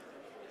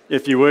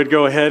If you would,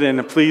 go ahead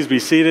and please be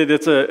seated.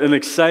 It's an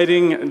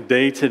exciting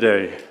day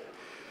today.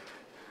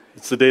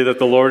 It's the day that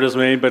the Lord has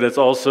made, but it's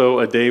also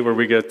a day where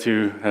we get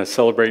to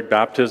celebrate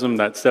baptism,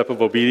 that step of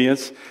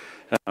obedience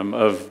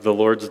of the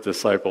Lord's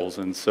disciples.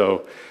 And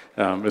so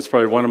it's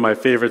probably one of my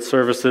favorite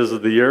services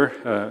of the year,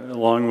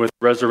 along with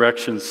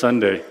Resurrection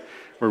Sunday,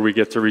 where we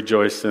get to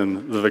rejoice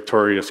in the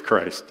victorious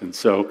Christ. And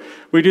so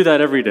we do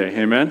that every day.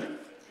 Amen?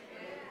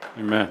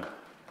 Amen.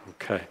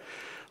 Okay.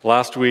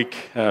 Last week,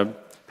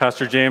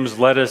 Pastor James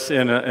led us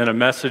in a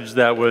message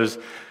that was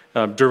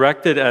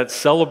directed at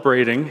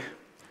celebrating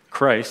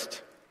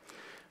Christ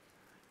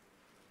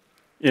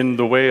in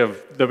the way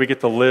of that we get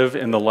to live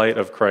in the light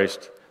of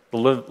Christ,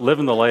 live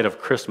in the light of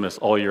Christmas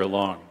all year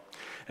long.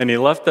 And he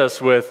left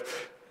us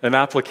with an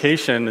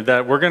application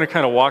that we're going to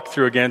kind of walk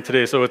through again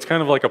today. So it's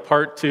kind of like a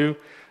part two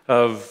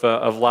of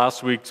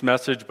last week's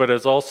message, but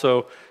it's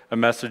also a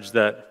message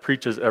that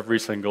preaches every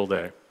single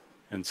day.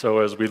 And so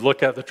as we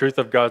look at the truth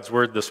of God's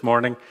Word this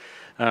morning,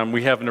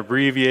 we have an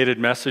abbreviated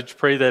message.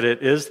 Pray that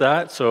it is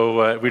that,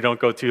 so we don't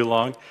go too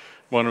long.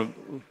 Want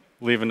to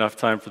leave enough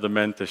time for the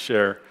men to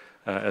share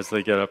as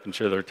they get up and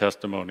share their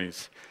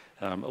testimonies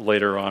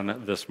later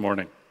on this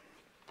morning.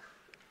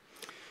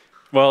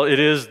 Well, it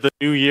is the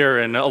new year,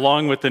 and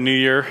along with the new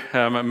year,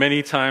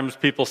 many times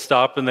people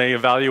stop and they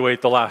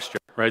evaluate the last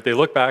year, right? They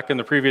look back in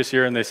the previous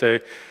year and they say,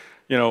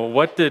 you know,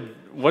 what did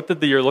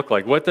the year look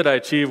like? What did I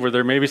achieve? Were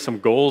there maybe some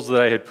goals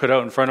that I had put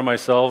out in front of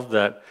myself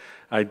that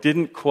I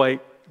didn't quite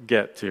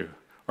get to?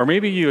 Or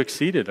maybe you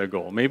exceeded a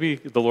goal. Maybe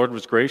the Lord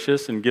was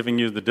gracious in giving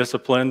you the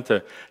discipline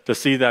to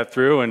see that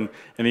through, and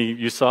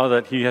you saw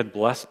that He had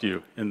blessed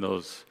you in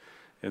those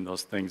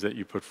things that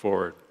you put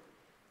forward.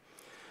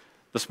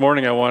 This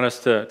morning I want us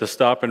to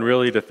stop and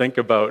really to think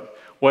about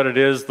what it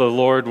is the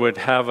Lord would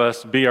have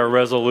us be our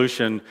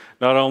resolution,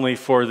 not only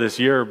for this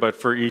year, but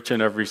for each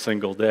and every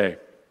single day.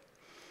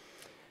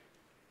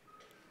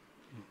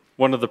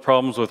 One of the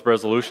problems with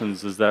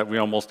resolutions is that we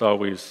almost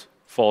always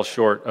fall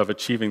short of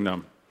achieving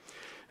them.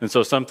 And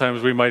so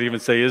sometimes we might even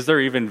say, is there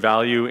even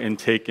value in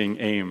taking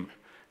aim,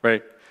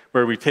 right?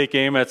 Where we take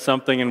aim at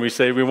something and we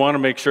say, we want to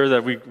make sure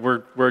that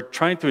we're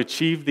trying to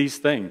achieve these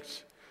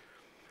things.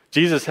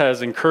 Jesus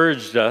has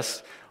encouraged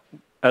us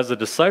as a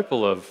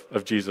disciple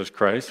of Jesus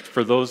Christ,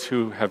 for those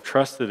who have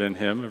trusted in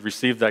Him, have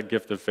received that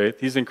gift of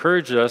faith. He's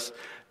encouraged us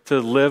to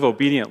live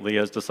obediently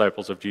as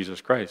disciples of Jesus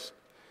Christ.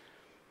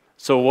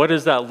 So what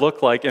does that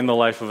look like in the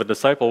life of a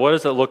disciple? What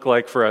does it look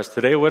like for us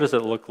today? What does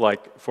it look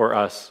like for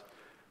us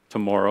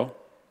tomorrow?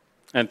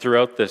 And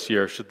throughout this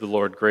year, should the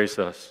Lord grace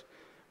us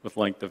with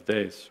length of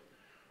days.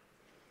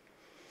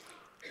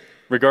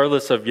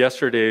 Regardless of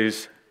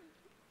yesterday's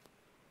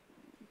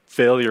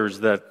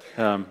failures that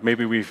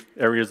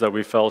areas that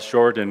we fell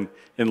short in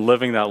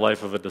living that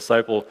life of a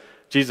disciple,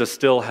 Jesus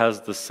still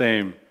has the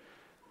same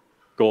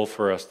goal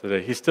for us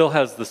today. He still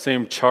has the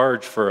same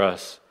charge for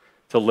us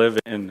to live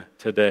in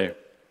today.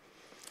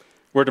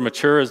 We're to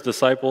mature as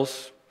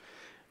disciples,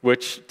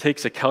 which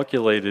takes a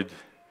calculated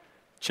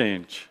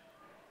change.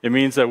 It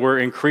means that we're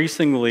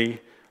increasingly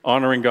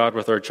honoring God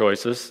with our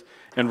choices,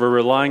 and we're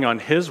relying on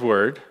His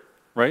Word,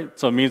 right?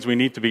 So it means we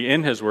need to be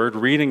in His Word,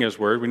 reading His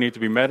Word. We need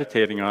to be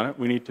meditating on it.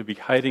 We need to be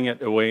hiding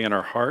it away in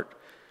our heart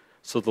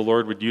so the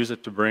Lord would use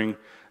it to bring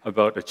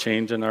about a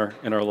change in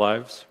our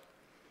lives.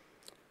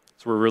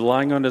 So we're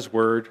relying on His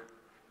Word.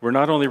 We're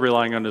not only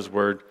relying on His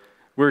Word,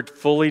 we're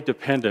fully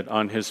dependent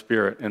on His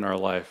Spirit in our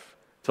life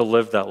to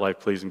live that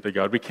life pleasing to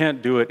God. We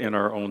can't do it in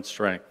our own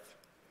strength.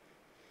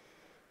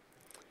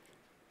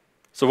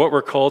 So what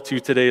we're called to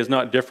today is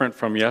not different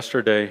from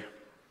yesterday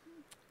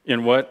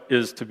in what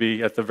is to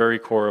be at the very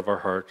core of our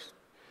hearts.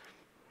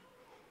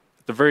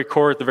 At the very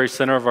core, at the very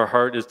center of our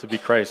heart is to be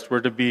Christ.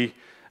 We're to be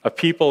a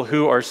people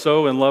who are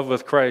so in love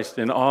with Christ,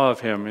 in awe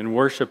of Him, in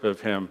worship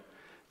of Him,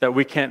 that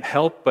we can't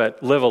help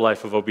but live a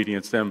life of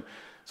obedience to Him.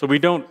 So we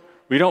don't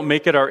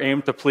make it our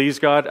aim to please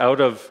God out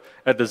of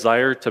a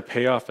desire to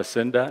pay off a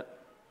sin debt.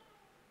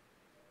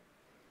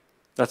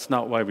 That's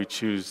not why we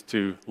choose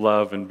to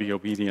love and be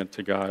obedient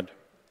to God.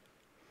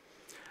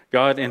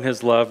 God, in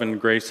His love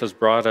and grace, has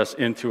brought us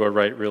into a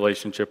right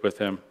relationship with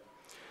Him,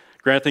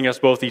 granting us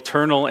both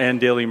eternal and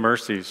daily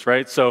mercies,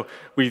 right? So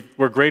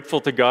we're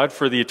grateful to God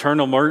for the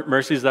eternal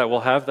mercies that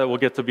we'll have, that we'll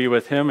get to be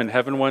with Him in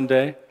heaven one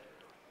day.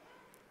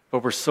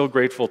 But we're so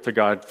grateful to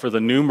God for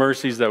the new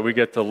mercies that we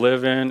get to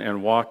live in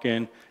and walk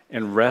in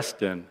and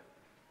rest in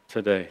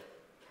today.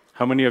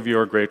 How many of you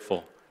are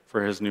grateful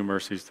for His new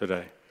mercies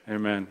today?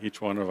 Amen, each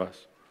one of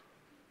us.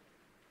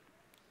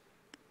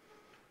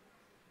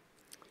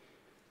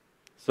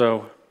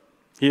 So,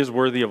 He is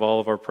worthy of all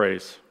of our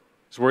praise.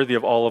 He's worthy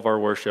of all of our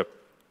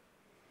worship.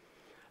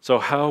 So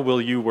how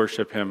will you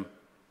worship Him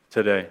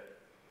today?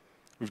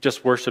 We've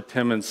just worshiped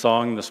Him in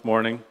song this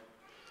morning.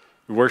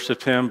 We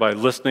worshiped Him by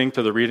listening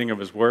to the reading of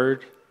His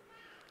Word.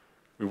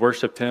 We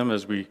worshiped Him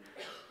as we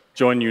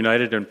join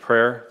united in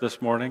prayer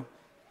this morning.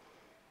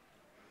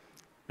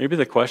 Maybe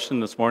the question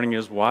this morning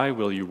is, why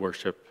will you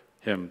worship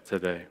Him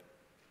today?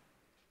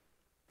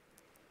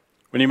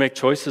 When you make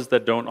choices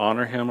that don't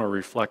honor Him or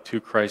reflect who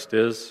Christ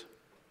is,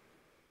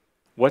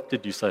 what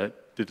did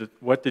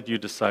you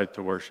decide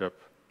to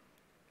worship?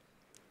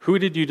 Who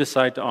did you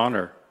decide to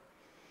honor?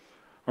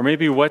 Or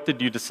maybe what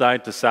did you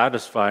decide to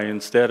satisfy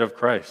instead of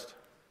Christ?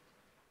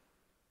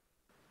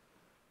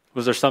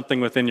 Was there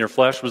something within your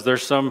flesh? Was there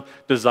some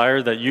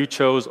desire that you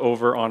chose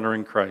over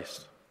honoring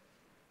Christ?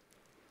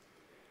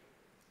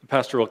 The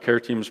pastoral care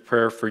team's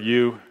prayer for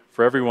you,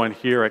 for everyone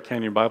here at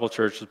Canyon Bible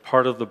Church, as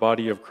part of the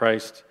body of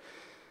Christ,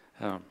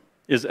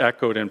 is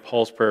echoed in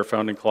Paul's prayer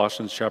found in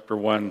Colossians chapter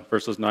 1,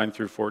 verses 9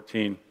 through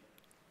 14.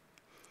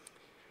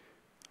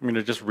 I'm going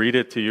to just read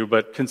it to you,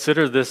 but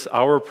consider this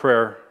our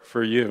prayer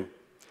for you.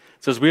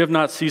 It says, "We have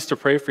not ceased to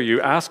pray for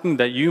you, asking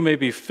that you may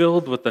be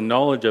filled with the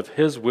knowledge of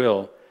His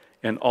will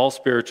and all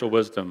spiritual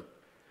wisdom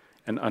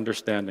and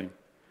understanding,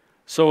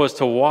 so as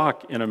to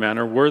walk in a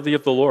manner worthy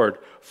of the Lord,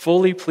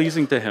 fully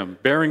pleasing to Him,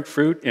 bearing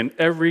fruit in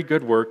every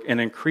good work and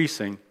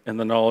increasing in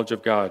the knowledge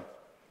of God,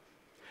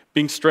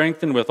 being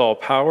strengthened with all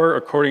power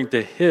according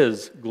to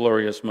His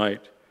glorious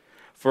might,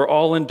 for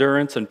all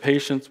endurance and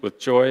patience with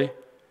joy,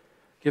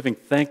 giving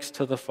thanks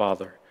to the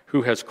Father,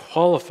 who has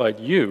qualified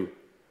you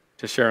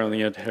to share in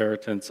the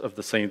inheritance of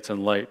the saints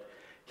in light.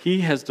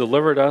 He has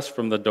delivered us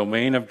from the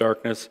domain of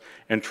darkness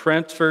and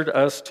transferred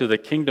us to the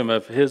kingdom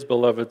of His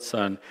beloved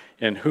Son,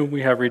 in whom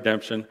we have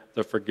redemption,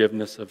 the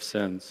forgiveness of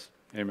sins."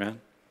 Amen.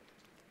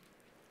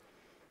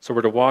 So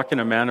we're to walk in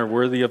a manner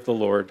worthy of the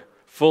Lord,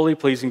 fully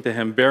pleasing to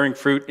Him, bearing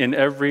fruit in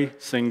every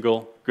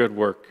single good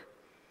work,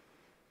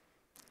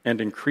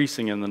 and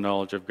increasing in the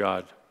knowledge of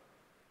God.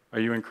 Are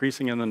you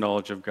increasing in the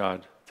knowledge of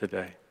God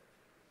today?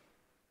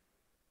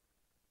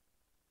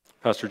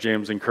 Pastor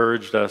James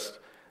encouraged us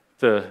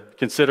to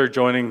consider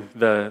joining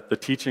the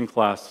teaching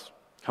class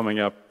coming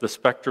up, the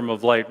Spectrum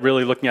of Light,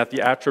 really looking at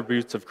the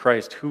attributes of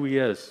Christ, who He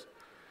is.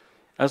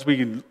 As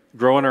we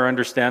grow in our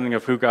understanding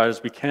of who God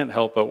is, we can't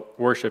help but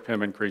worship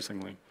Him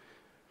increasingly.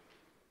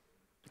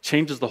 It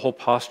changes the whole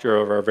posture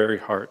of our very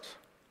heart.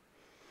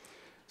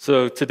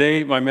 So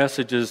today, my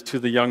message is to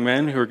the young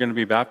men who are going to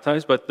be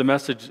baptized, but the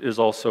message is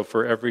also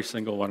for every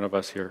single one of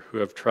us here who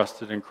have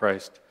trusted in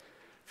Christ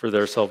for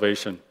their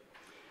salvation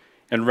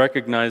and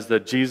recognize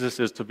that Jesus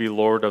is to be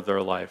Lord of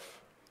their life.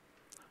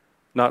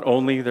 Not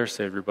only their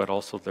Savior, but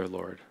also their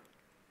Lord.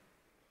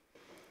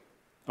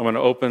 I'm going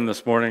to open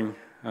this morning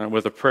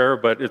with a prayer,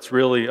 but it's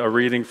really a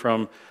reading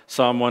from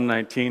Psalm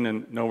 119,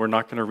 and no, we're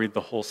not going to read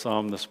the whole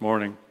psalm this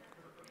morning.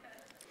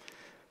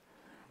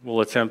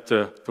 We'll attempt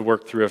to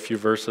work through a few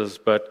verses,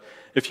 but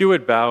if you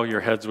would bow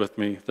your heads with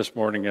me this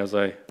morning as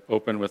I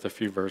open with a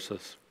few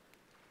verses.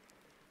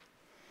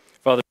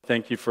 Father,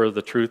 thank you for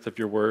the truth of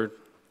your word,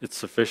 its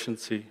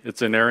sufficiency,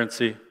 its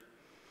inerrancy.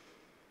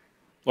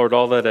 Lord,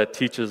 all that it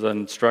teaches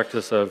and instructs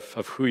us of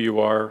who you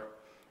are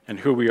and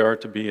who we are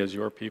to be as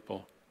your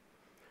people.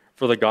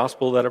 For the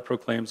gospel that it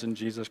proclaims in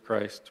Jesus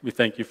Christ, we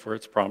thank you for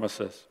its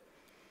promises.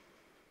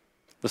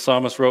 The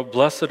psalmist wrote,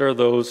 "Blessed are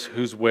those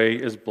whose way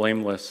is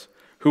blameless,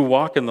 who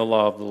walk in the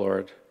law of the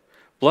Lord.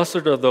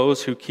 Blessed are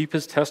those who keep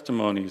his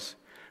testimonies,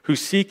 who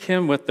seek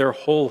him with their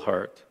whole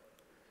heart,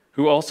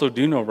 who also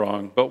do no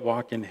wrong, but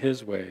walk in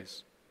his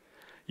ways.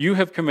 You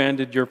have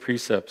commanded your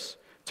precepts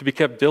to be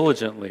kept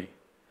diligently.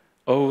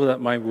 Oh, that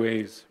my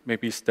ways may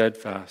be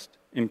steadfast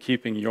in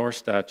keeping your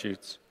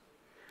statutes.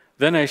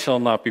 Then I shall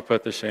not be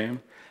put to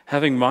shame,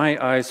 having my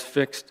eyes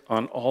fixed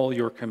on all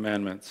your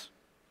commandments.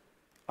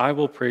 I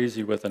will praise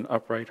you with an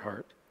upright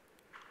heart.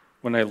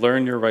 When I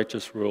learn your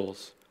righteous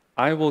rules,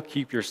 I will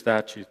keep your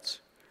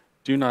statutes.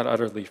 Do not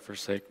utterly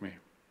forsake me."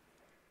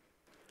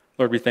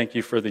 Lord, we thank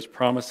you for these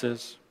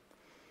promises.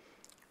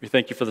 We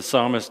thank you for the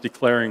psalmist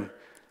declaring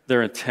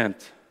their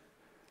intent,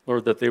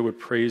 Lord, that they would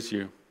praise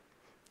you,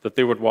 that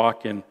they would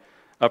walk in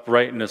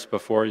uprightness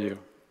before you.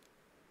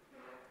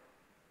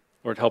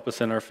 Lord, help us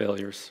in our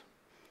failures.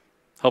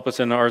 Help us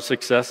in our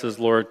successes,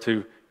 Lord,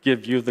 to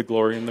give you the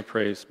glory and the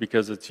praise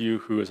because it's you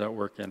who is at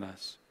work in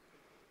us.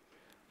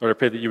 Lord, I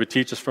pray that you would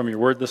teach us from your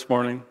word this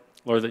morning.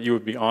 Lord, that you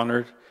would be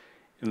honored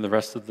in the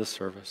rest of this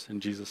service. In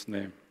Jesus'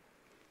 name,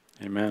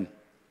 amen.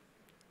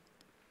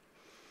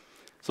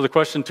 So the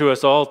question to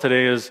us all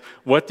today is,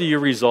 what do you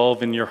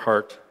resolve in your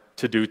heart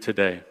to do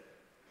today?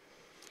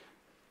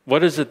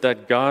 What is it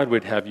that God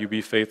would have you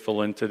be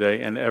faithful in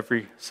today and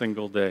every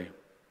single day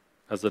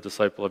as a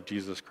disciple of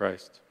Jesus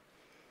Christ?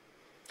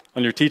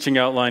 On your teaching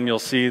outline, you'll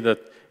see that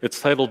it's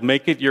titled,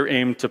 "Make It Your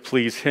Aim to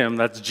Please Him."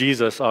 That's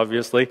Jesus,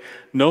 obviously.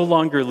 No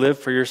longer live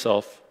for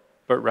yourself,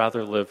 but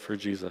rather live for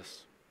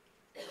Jesus.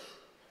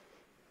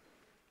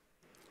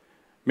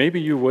 Maybe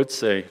you would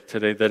say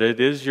today that it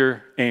is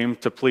your aim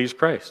to please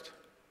Christ.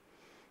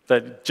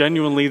 That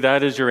genuinely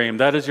that is your aim,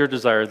 that is your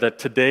desire, that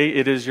today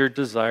it is your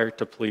desire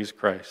to please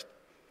Christ.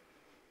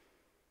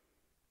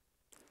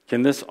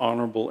 Can this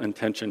honorable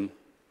intention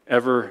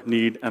ever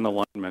need an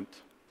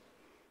alignment?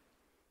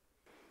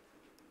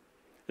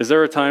 Is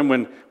there a time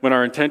when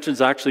our intentions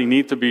actually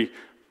need to be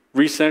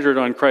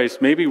recentered on Christ?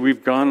 Maybe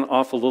we've gone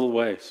off a little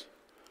ways.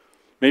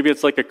 Maybe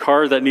it's like a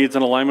car that needs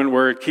an alignment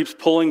where it keeps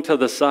pulling to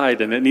the side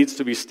and it needs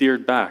to be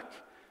steered back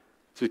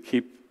to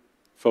keep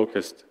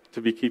focused,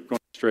 to keep going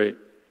straight.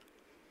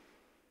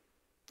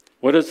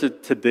 What is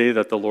it today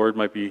that the Lord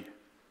might be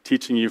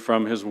teaching you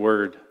from his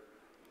word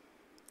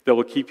that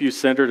will keep you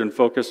centered and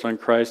focused on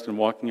Christ and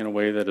walking in a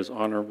way that is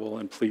honorable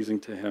and pleasing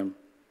to him?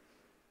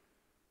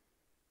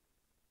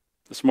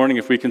 This morning,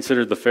 if we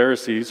considered the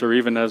Pharisees, or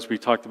even as we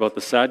talked about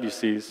the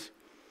Sadducees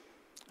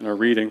in our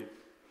reading,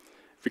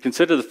 if we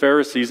consider the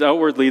Pharisees,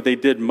 outwardly they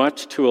did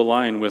much to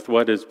align with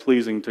what is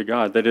pleasing to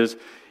God. That is,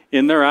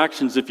 in their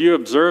actions, if you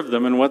observe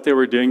them and what they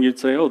were doing, you'd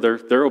say, oh,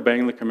 they're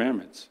obeying the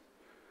commandments.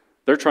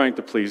 They're trying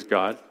to please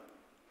God.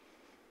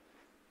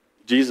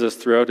 Jesus,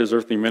 throughout his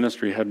earthly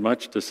ministry, had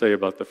much to say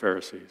about the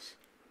Pharisees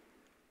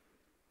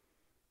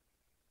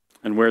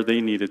and where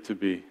they needed to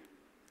be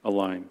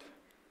aligned.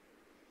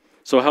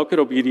 So how could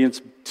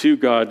obedience to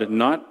God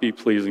not be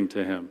pleasing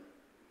to him?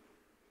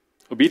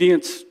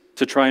 Obedience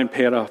to try and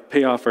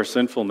pay off our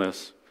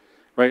sinfulness,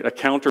 right? A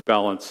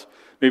counterbalance.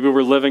 Maybe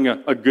we're living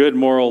a good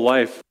moral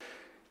life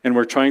and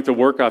we're trying to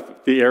work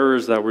off the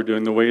errors that we're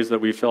doing, the ways that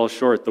we fell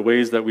short, the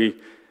ways that we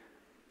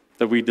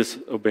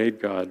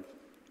disobeyed God.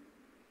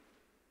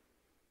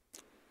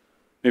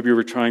 Maybe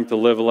we're trying to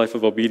live a life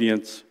of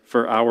obedience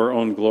for our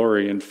own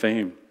glory and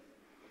fame.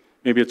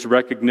 Maybe it's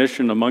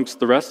recognition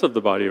amongst the rest of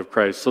the body of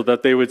Christ so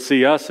that they would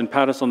see us and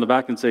pat us on the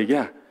back and say,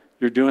 yeah,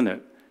 you're doing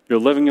it. You're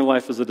living your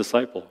life as a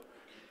disciple.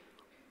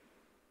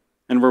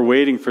 And we're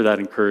waiting for that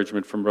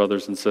encouragement from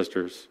brothers and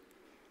sisters,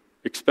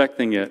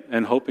 expecting it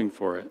and hoping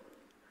for it,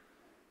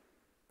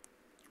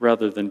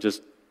 rather than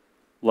just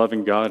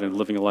loving God and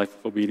living a life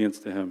of obedience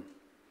to him.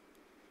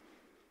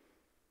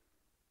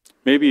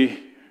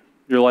 Maybe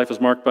your life is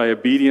marked by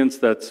obedience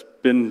that's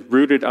been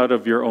rooted out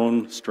of your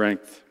own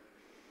strength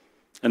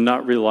and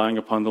not relying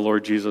upon the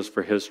Lord Jesus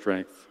for his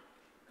strength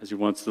as he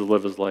wants to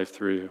live his life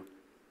through you.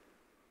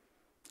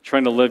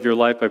 Trying to live your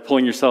life by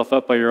pulling yourself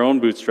up by your own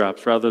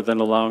bootstraps rather than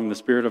allowing the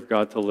Spirit of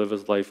God to live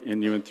his life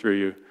in you and through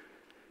you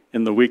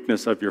in the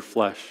weakness of your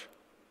flesh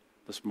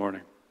this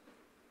morning.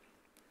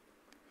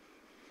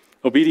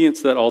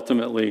 Obedience that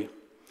ultimately,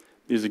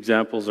 these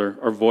examples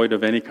are void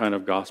of any kind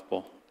of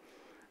gospel,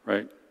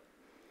 right?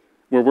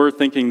 Where we're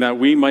thinking that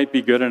we might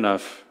be good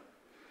enough.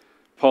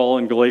 Paul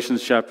in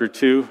Galatians chapter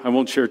 2, I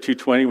won't share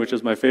 2:20, which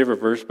is my favorite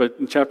verse, but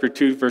in chapter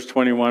 2, verse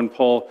 21,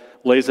 Paul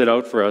lays it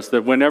out for us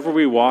that whenever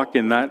we walk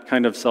in that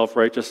kind of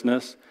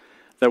self-righteousness,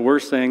 that we're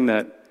saying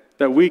that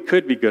we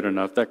could be good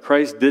enough, that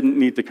Christ didn't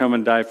need to come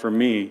and die for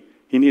me,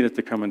 he needed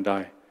to come and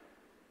die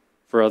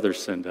for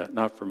others' sin debt,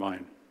 not for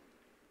mine.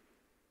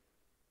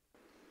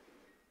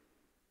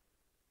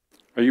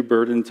 Are you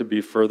burdened to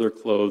be further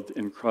clothed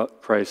in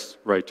Christ's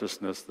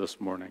righteousness this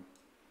morning?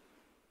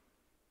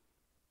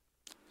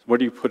 What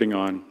are you putting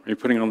on? Are you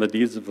putting on the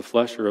deeds of the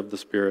flesh or of the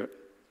Spirit?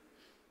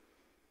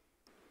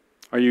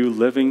 Are you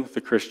living the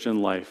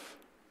Christian life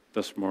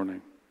this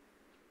morning?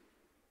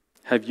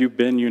 Have you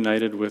been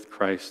united with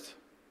Christ?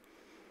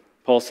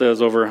 Paul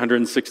says over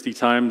 160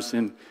 times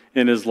in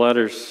his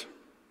letters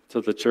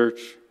to the church,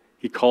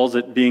 he calls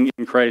it being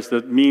in Christ.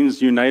 That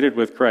means united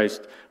with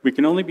Christ. We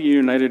can only be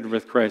united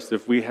with Christ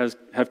if we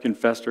have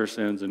confessed our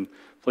sins and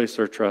placed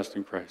our trust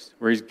in Christ,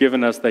 where he's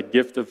given us that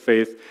gift of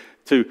faith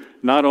to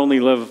not only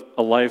live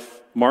a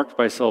life marked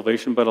by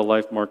salvation, but a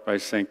life marked by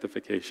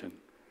sanctification.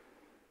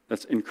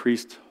 That's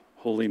increased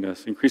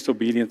holiness, increased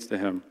obedience to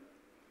him.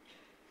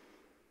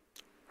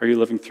 Are you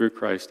living through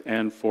Christ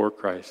and for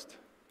Christ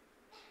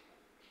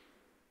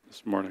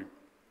this morning?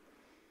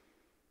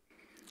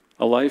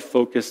 A life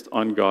focused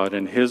on God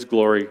and his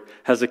glory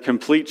has a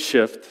complete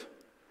shift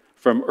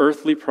from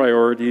earthly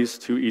priorities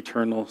to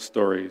eternal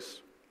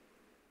stories.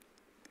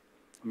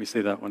 Let me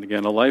say that one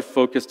again. A life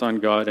focused on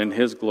God and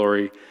his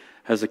glory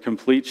has a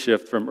complete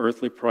shift from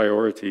earthly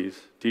priorities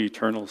to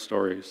eternal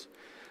stories.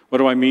 What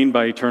do I mean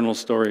by eternal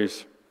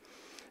stories?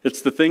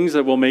 It's the things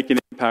that will make an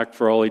impact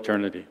for all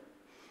eternity.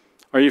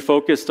 Are you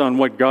focused on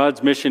what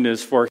God's mission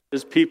is for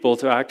his people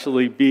to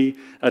actually be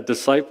a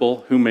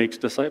disciple who makes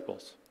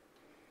disciples?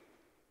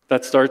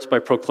 That starts by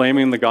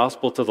proclaiming the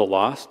gospel to the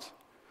lost.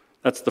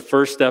 That's the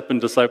first step in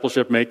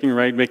discipleship making,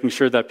 right? Making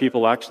sure that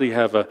people actually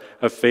have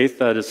a faith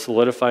that is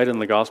solidified in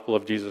the gospel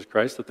of Jesus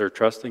Christ, that they're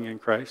trusting in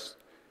Christ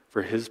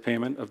for his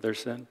payment of their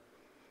sin.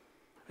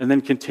 And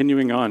then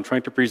continuing on,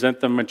 trying to present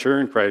them mature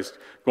in Christ,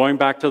 going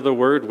back to the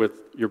word with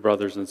your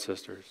brothers and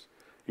sisters,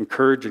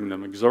 encouraging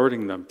them,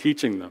 exhorting them,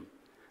 teaching them,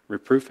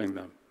 reproofing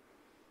them.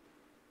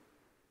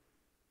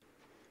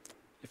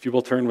 If you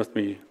will turn with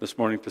me this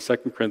morning to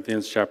 2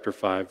 Corinthians chapter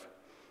 5.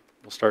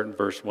 We'll start in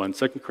verse 1.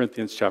 2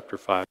 Corinthians chapter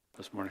 5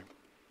 this morning.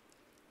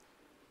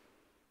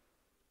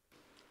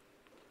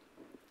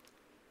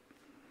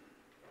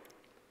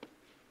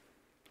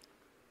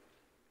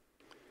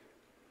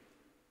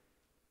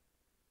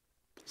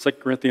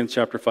 Second Corinthians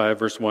chapter 5,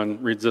 verse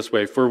 1 reads this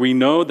way: For we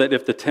know that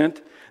if the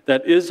tent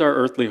that is our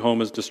earthly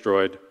home is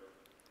destroyed,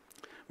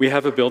 we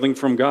have a building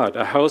from God,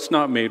 a house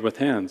not made with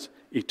hands,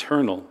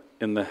 eternal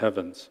in the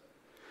heavens.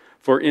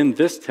 For in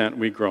this tent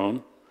we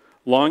groan,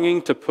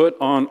 longing to put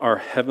on our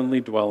heavenly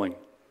dwelling,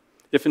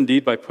 if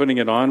indeed by putting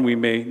it on we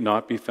may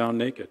not be found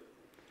naked.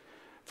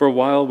 For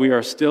while we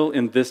are still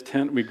in this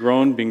tent we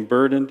groan, being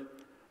burdened,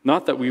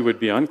 Not that we would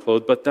be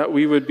unclothed, but that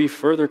we would be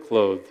further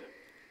clothed,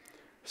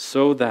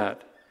 so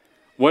that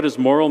what is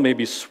moral may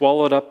be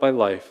swallowed up by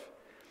life.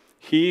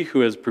 He who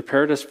has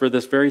prepared us for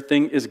this very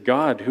thing is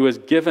God, who has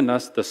given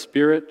us the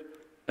Spirit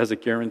as a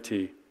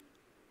guarantee.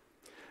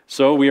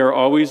 So we are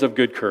always of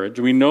good courage.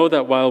 We know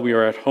that while we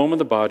are at home in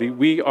the body,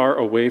 we are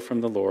away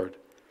from the Lord.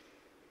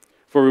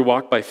 For we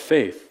walk by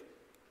faith,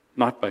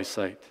 not by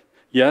sight.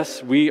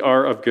 Yes, we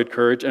are of good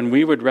courage, and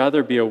we would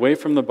rather be away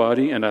from the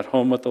body and at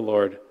home with the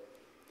Lord.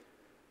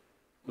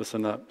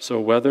 Listen up. So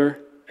whether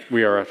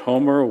we are at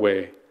home or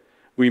away,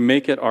 we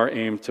make it our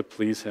aim to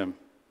please him.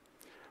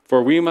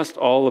 For we must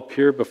all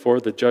appear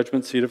before the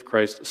judgment seat of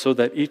Christ, so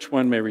that each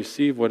one may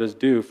receive what is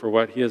due for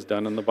what he has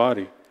done in the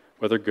body,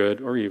 whether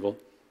good or evil.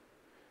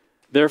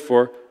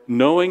 Therefore,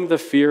 knowing the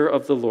fear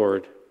of the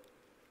Lord,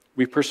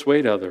 we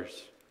persuade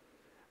others.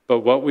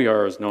 But what we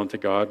are is known to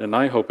God, and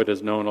I hope it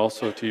is known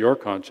also to your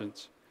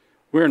conscience.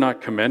 We are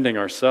not commending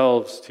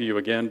ourselves to you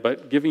again,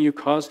 but giving you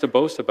cause to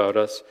boast about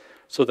us,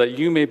 so that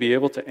you may be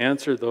able to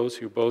answer those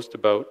who boast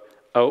about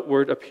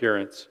outward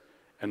appearance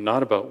and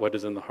not about what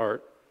is in the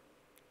heart.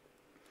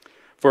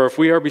 For if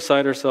we are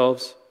beside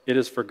ourselves, it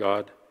is for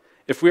God.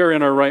 If we are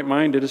in our right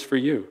mind, it is for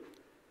you.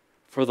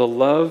 For the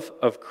love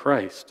of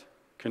Christ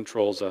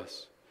controls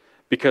us,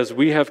 because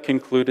we have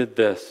concluded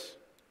this,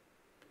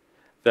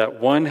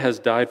 that one has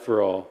died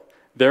for all,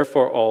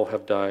 therefore all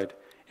have died,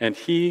 and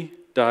he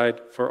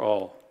died for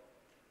all,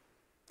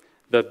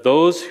 that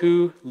those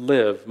who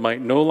live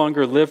might no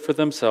longer live for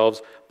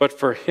themselves, but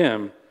for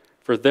him,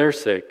 for their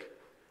sake,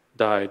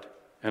 died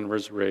and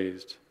was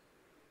raised.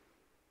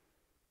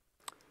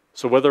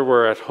 So whether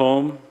we're at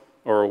home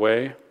or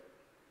away,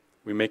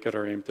 we make it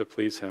our aim to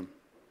please him.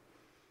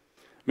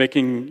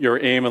 Making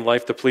your aim in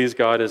life to please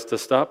God is to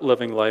stop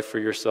living life for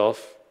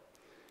yourself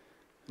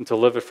and to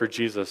live it for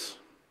Jesus,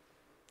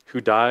 who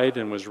died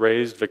and was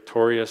raised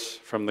victorious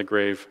from the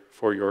grave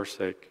for your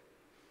sake.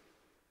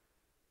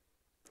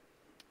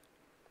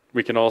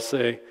 We can all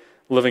say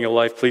living a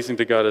life pleasing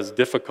to God is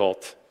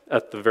difficult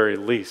at the very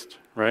least,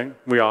 right?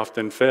 We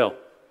often fail.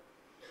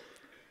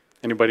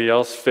 Anybody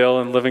else fail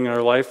in living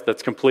our life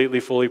that's completely,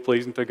 fully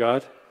pleasing to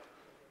God?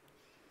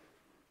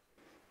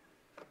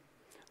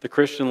 The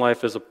Christian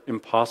life is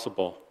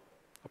impossible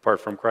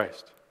apart from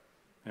Christ.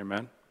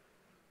 Amen?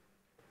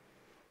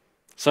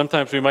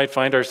 Sometimes we might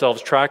find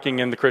ourselves tracking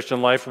in the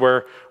Christian life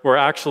where we're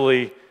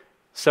actually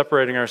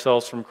separating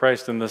ourselves from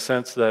Christ in the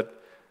sense that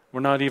we're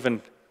not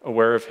even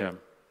aware of him.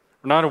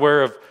 We're not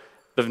aware of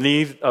the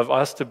need of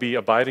us to be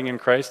abiding in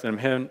Christ and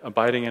him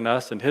abiding in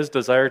us and his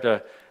desire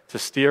to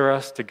steer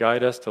us, to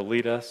guide us, to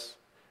lead us,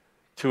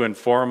 to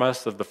inform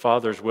us of the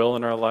Father's will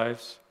in our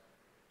lives,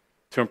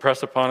 to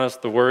impress upon us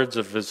the words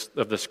of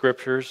the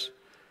Scriptures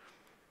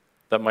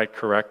that might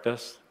correct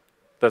us,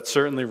 that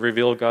certainly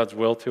reveal God's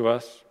will to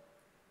us.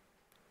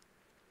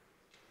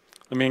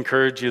 Let me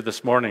encourage you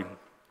this morning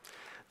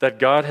that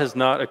God has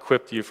not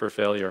equipped you for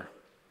failure,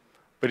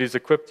 but he's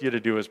equipped you to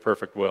do his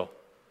perfect will.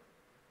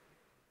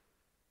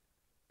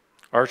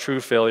 Our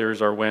true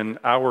failures are when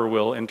our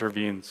will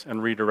intervenes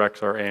and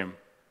redirects our aim.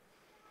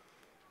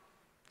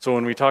 So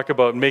when we talk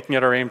about making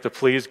it our aim to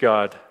please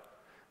God,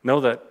 know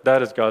that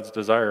that is God's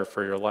desire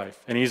for your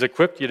life. And he's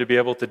equipped you to be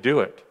able to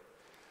do it.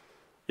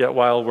 Yet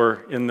while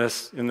we're in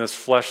this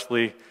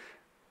fleshly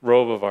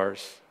robe of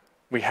ours,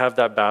 we have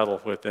that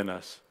battle within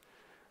us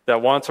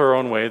that wants our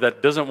own way,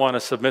 that doesn't want to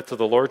submit to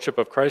the lordship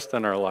of Christ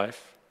in our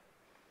life.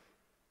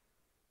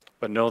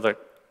 But know that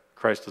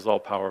Christ is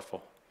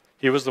all-powerful.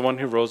 He was the one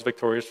who rose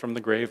victorious from the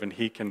grave, and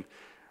he can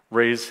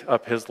raise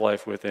up his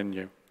life within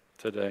you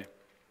today.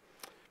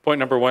 Point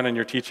number 1 in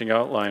your teaching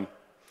outline.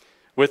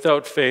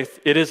 Without faith,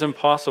 it is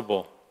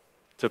impossible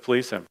to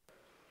please him.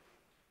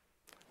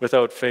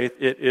 Without faith,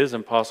 it is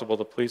impossible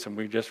to please him.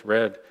 We just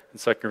read in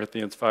 2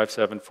 Corinthians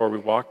 5:7, for we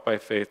walk by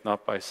faith,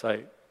 not by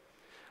sight.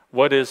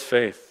 What is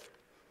faith?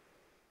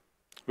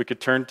 We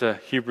could turn to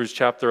Hebrews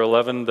chapter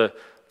 11, the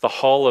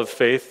hall of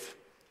faith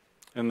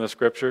in the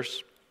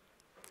Scriptures.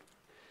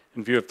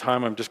 In view of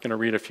time, I'm just going to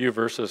read a few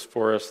verses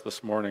for us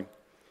this morning.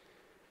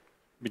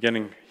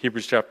 Beginning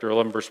Hebrews chapter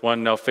 11, verse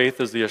 1, now faith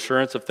is the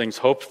assurance of things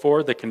hoped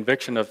for, the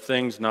conviction of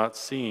things not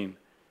seen.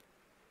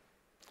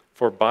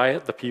 For by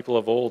it the people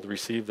of old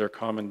received their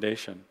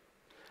commendation.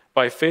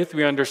 By faith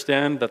we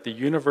understand that the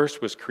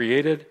universe was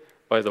created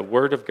by the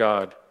word of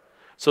God,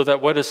 so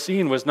that what is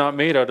seen was not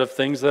made out of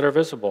things that are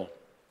visible.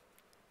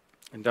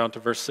 And down to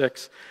verse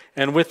 6,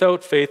 and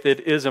without faith it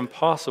is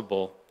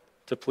impossible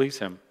to please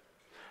him.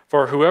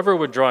 For whoever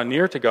would draw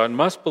near to God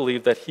must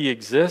believe that he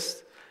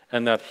exists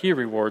and that he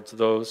rewards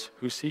those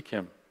who seek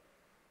him.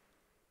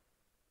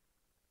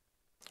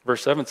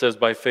 Verse 7 says,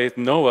 by faith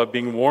Noah,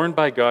 being warned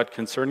by God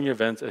concerning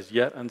events as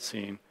yet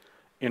unseen,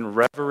 in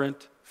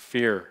reverent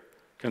fear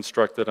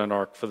constructed an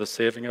ark for the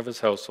saving of his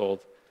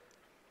household.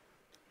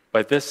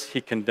 By this he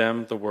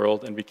condemned the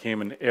world and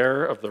became an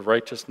heir of the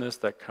righteousness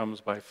that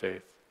comes by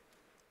faith.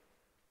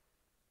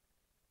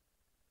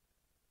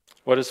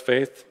 What is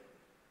faith?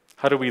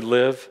 How do we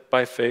live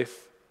by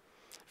faith?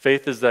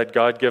 Faith is that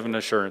God-given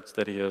assurance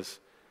that he has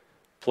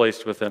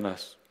placed within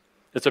us.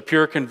 It's a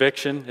pure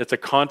conviction. It's a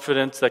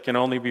confidence that can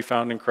only be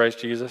found in Christ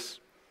Jesus.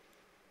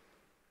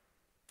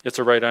 It's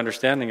a right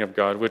understanding of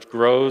God, which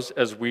grows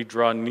as we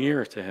draw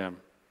near to him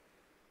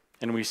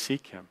and we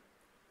seek him.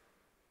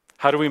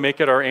 How do we make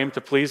it our aim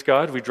to please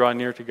God? We draw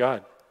near to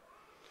God.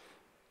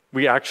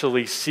 We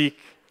actually seek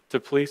to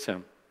please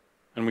him,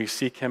 and we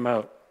seek him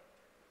out.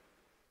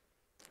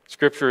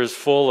 Scripture is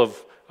full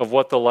of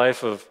what the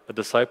life of a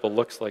disciple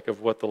looks like,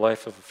 of what the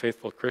life of a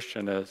faithful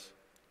Christian is.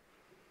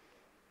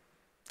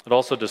 It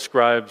also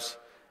describes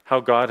how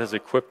God has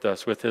equipped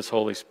us with his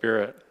Holy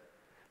Spirit,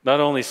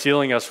 not only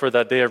sealing us for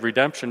that day of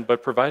redemption,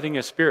 but providing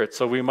his Spirit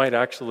so we might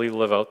actually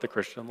live out the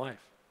Christian life.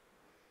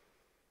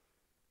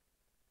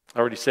 I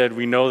already said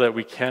we know that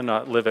we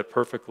cannot live it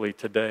perfectly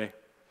today.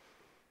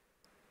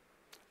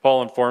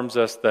 Paul informs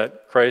us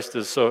that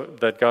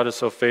that God is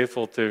so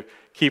faithful to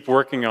keep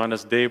working on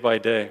us day by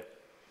day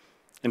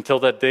until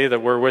that day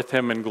that we're with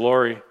him in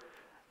glory.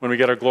 When we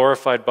get our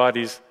glorified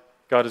bodies,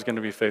 God is going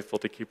to be faithful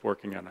to keep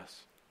working on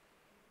us.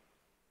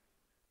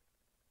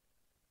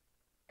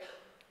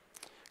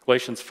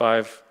 Galatians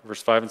 5,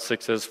 verse 5 and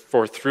 6 says,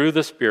 "For through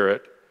the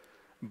Spirit,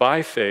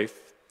 by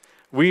faith,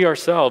 we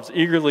ourselves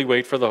eagerly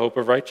wait for the hope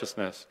of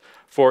righteousness.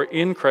 For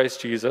in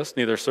Christ Jesus,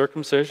 neither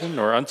circumcision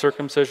nor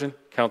uncircumcision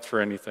counts for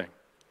anything,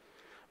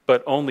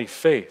 but only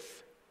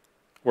faith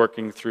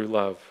working through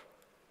love."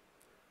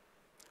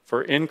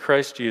 For in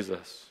Christ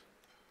Jesus,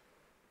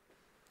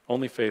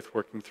 only faith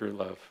working through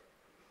love.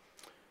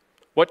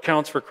 What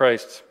counts for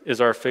Christ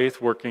is our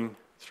faith working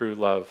through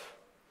love.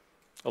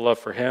 A love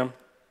for him,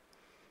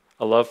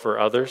 a love for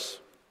others.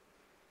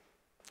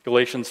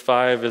 Galatians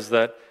 5 is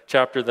that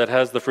chapter that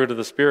has the fruit of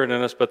the Spirit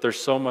in us, but there's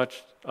so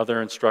much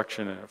other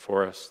instruction in it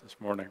for us this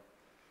morning.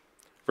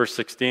 Verse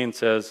 16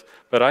 says,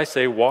 "But I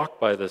say, walk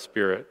by the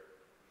Spirit."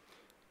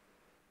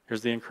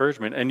 Here's the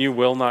encouragement. "And you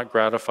will not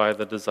gratify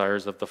the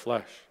desires of the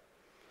flesh.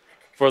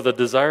 For the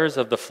desires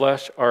of the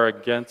flesh are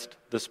against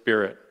the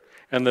Spirit,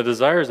 and the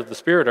desires of the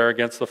Spirit are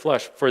against the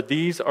flesh. For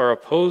these are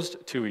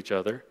opposed to each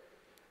other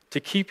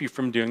to keep you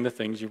from doing the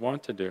things you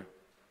want to do."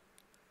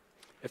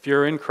 If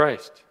you're in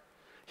Christ,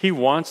 he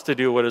wants to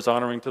do what is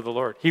honoring to the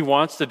Lord. He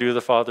wants to do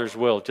the Father's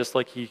will, just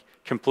like he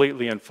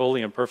completely and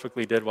fully and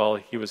perfectly did while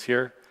he was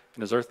here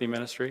in his earthly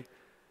ministry.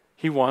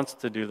 He wants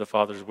to do the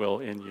Father's will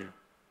in you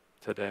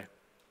today.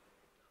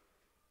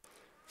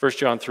 1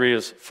 John 3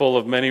 is full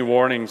of many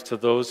warnings to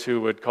those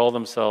who would call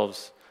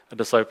themselves a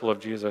disciple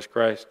of Jesus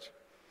Christ.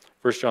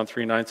 1 John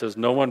 3:9 says,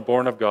 "No one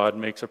born of God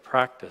makes a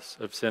practice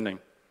of sinning.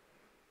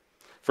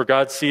 For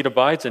God's seed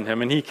abides in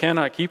him, and he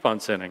cannot keep on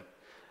sinning,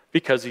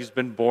 because he's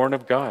been born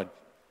of God."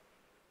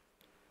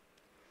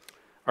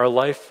 Our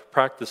life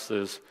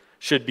practices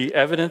should be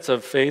evidence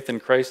of faith in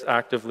Christ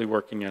actively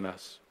working in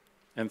us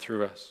and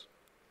through us.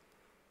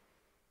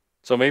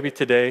 So maybe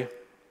today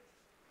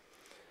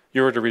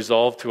you are to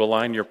resolve to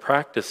align your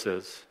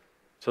practices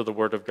to the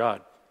Word of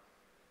God,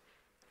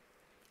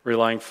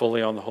 relying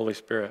fully on the Holy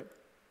Spirit.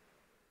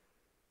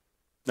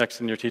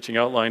 Next in your teaching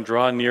outline,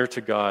 draw near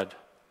to God.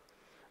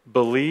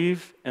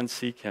 Believe and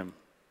seek him.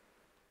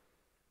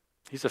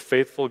 He's a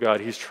faithful God.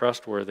 He's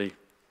trustworthy.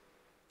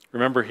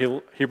 Remember,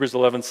 Hebrews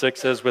 11:6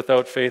 says,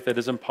 "Without faith it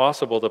is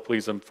impossible to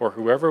please him, for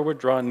whoever would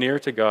draw near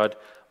to God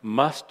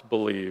must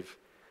believe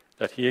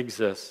that he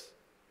exists,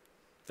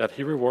 that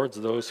he rewards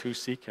those who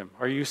seek him."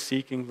 Are you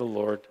seeking the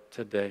Lord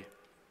today?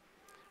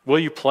 Will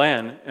you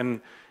plan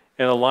and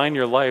align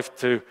your life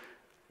to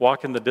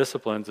walk in the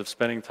disciplines of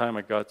spending time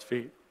at God's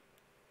feet?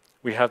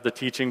 We have the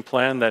teaching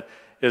plan that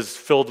is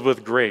filled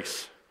with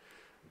grace.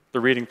 The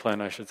reading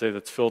plan, I should say,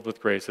 that's filled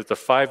with grace. It's a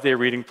 5-day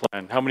reading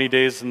plan. How many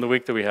days in the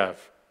week do we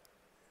have?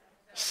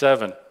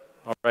 7.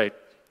 All right,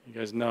 you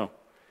guys know.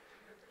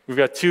 We've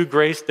got 2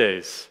 grace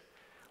days.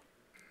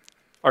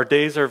 Our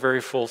days are very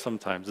full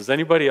sometimes. Does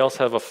anybody else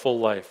have a full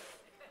life?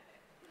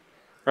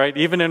 Right?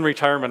 Even in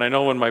retirement, I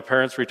know when my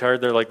parents retired,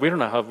 they're like, we don't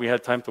know how we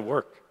had time to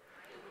work.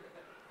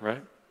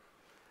 Right?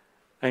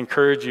 I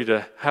encourage you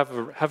to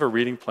have a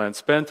reading plan.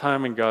 Spend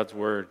time in God's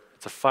Word.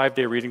 It's a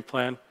 5-day reading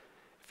plan.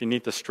 If you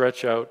need to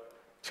stretch out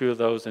 2 of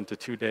those into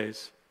 2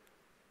 days,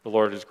 the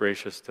Lord is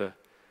gracious to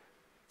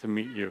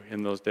meet you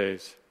in those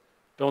days.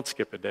 Don't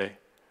skip a day.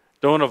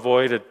 Don't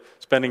avoid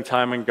spending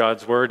time in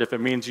God's Word. If it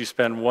means you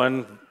spend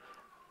one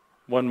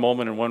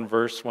moment and one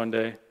verse one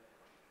day,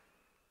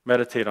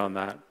 meditate on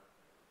that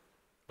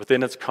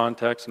within its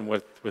context and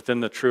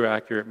within the true,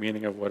 accurate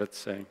meaning of what it's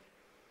saying.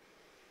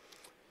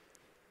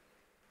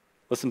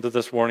 Listen to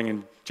this warning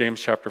in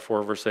James chapter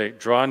 4, verse 8.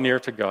 Draw near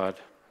to God.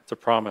 It's a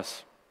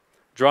promise.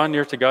 Draw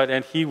near to God,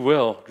 and he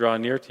will draw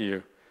near to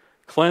you.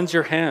 Cleanse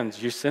your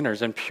hands, you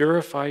sinners, and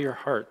purify your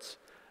hearts,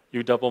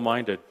 you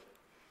double-minded.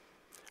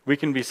 We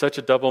can be such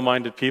a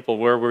double-minded people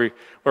where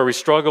we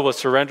struggle with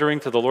surrendering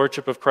to the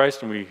lordship of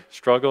Christ, and we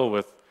struggle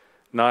with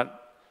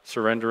not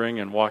surrendering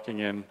and walking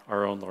in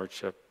our own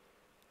lordship.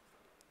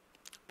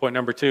 Point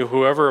number 2,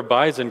 whoever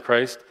abides in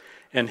Christ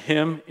and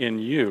him in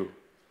you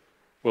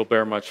will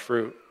bear much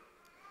fruit.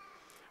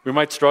 We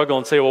might struggle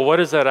and say, well, what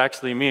does that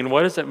actually mean?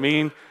 What does it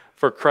mean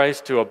for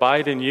Christ to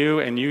abide in you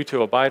and you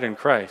to abide in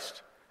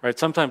Christ? Right?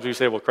 Sometimes we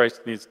say, well,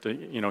 Christ needs to,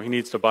 he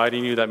needs to abide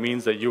in you. That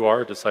means that you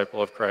are a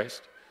disciple of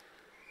Christ.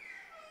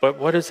 But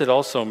what does it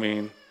also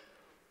mean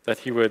that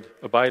he would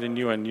abide in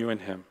you and you in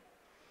him?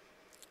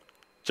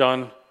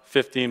 John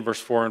 15,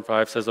 verse 4 and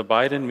 5 says,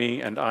 "Abide in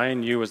me, and I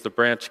in you, as the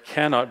branch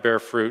cannot bear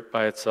fruit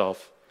by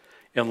itself,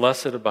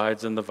 unless it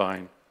abides in the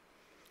vine.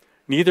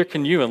 Neither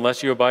can you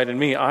unless you abide in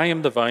me. I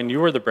am the vine,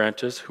 you are the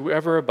branches.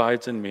 Whoever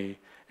abides in me,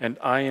 and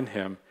I in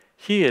him,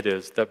 he it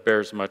is that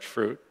bears much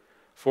fruit.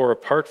 For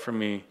apart from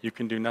me, you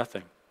can do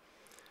nothing."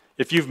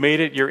 If you've made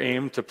it your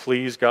aim to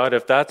please God,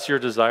 if that's your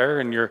desire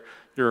and your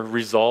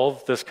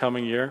resolve this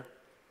coming year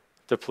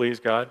to please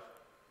God,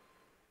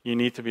 you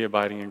need to be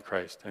abiding in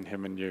Christ and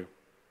him in you.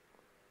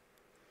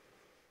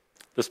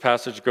 This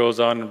passage goes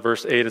on in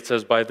verse 8. It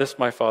says, "By this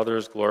my Father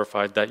is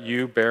glorified, that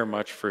you bear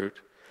much fruit,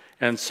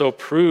 and so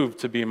prove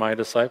to be my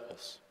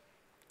disciples."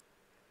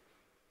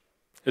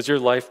 Is your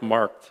life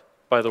marked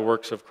by the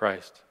works of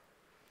Christ?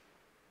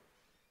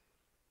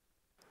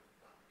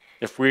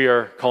 If we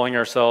are calling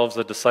ourselves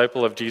a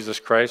disciple of Jesus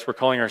Christ, we're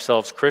calling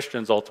ourselves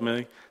Christians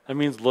ultimately, that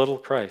means little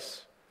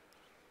Christ.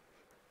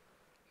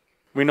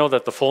 We know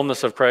that the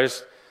fullness of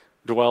Christ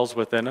dwells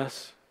within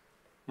us.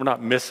 We're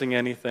not missing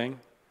anything.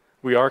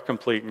 We are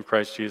complete in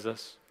Christ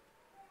Jesus.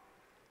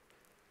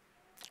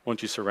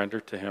 Won't you surrender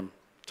to him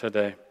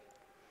today?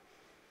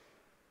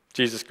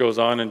 Jesus goes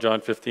on in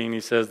John 15, he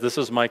says, "This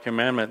is my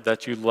commandment,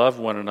 that you love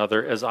one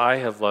another as I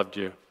have loved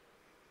you."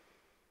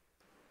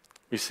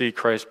 We see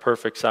Christ's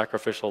perfect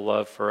sacrificial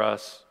love for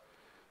us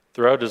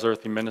throughout his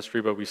earthly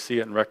ministry, but we see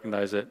it and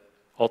recognize it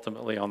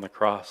ultimately on the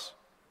cross,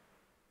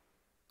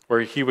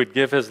 where he would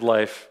give his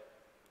life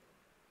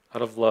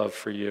out of love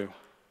for you.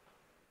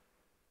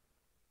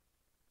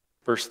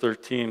 Verse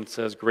 13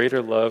 says,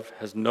 greater love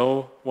has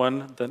no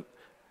one than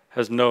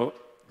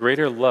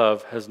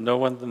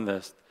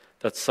this,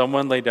 that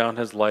someone lay down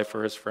his life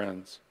for his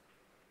friends.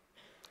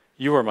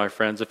 You are my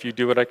friends if you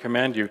do what I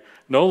command you.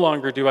 No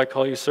longer do I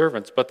call you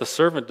servants, but the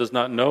servant does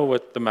not know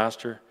what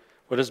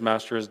his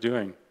master is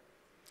doing.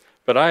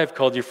 But I have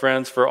called you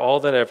friends, for all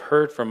that I have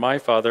heard from my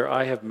Father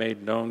I have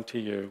made known to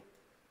you.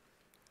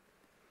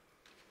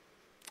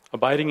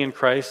 Abiding in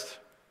Christ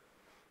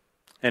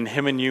and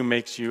him in you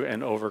makes you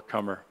an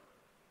overcomer.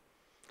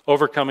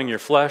 Overcoming your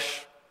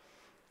flesh,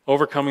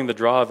 overcoming the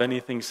draw of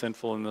anything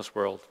sinful in this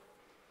world.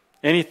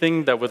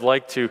 Anything that would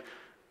like to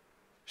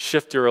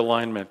shift your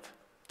alignment,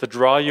 to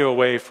draw you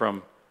away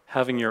from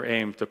having your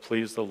aim to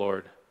please the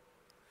Lord.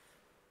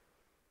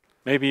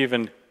 Maybe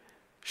even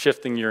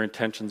shifting your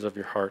intentions of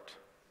your heart.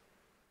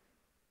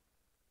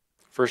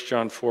 1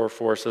 John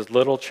 4:4 says,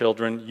 little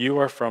children, you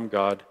are from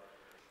God,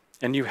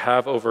 and you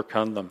have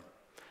overcome them.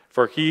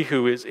 For he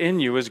who is in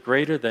you is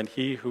greater than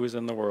he who is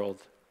in the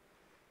world.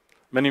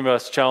 Many of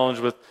us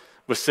challenged with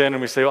sin,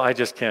 and we say, well, I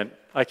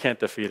can't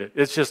defeat it.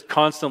 It's just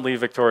constantly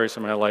victorious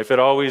in my life. It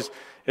always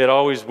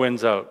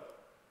wins out.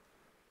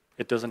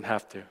 It doesn't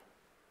have to.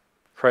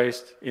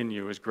 Christ in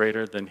you is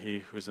greater than he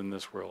who is in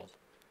this world.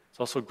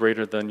 It's also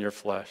greater than your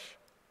flesh.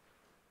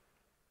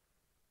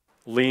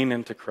 Lean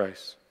into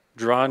Christ.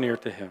 Draw near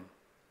to him.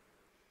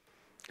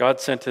 God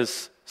sent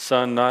his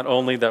Son not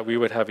only that we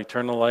would have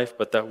eternal life,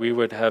 but that we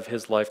would have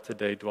his life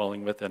today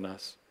dwelling within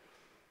us.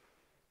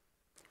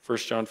 1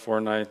 John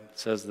 4:9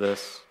 says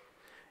this,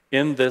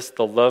 in this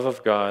the love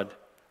of God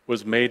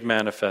was made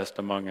manifest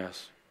among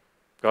us.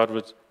 God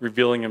was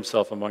revealing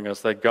himself among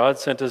us, that God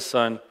sent his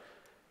Son,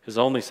 his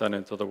only Son,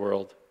 into the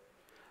world,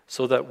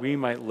 so that we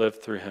might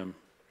live through him,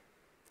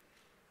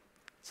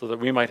 so that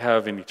we might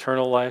have an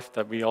eternal life,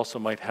 that we also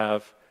might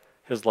have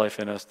his life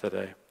in us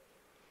today.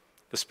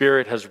 The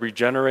Spirit has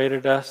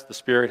regenerated us. The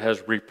Spirit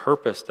has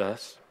repurposed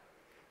us.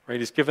 Right?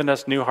 He's given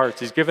us new hearts.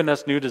 He's given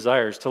us new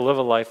desires to live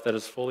a life that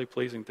is fully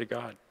pleasing to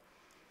God.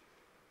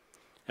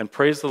 And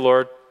praise the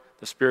Lord,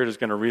 the Spirit is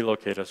going to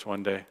relocate us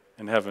one day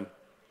in heaven.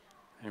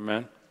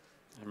 Amen?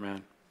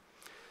 Amen.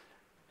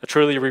 A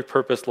truly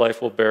repurposed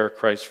life will bear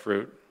Christ's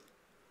fruit.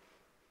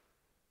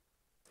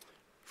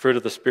 Fruit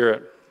of the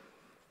Spirit.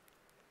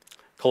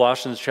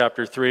 Colossians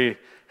chapter 3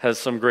 has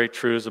some great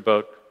truths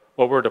about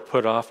what we're to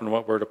put off and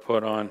what we're to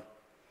put on.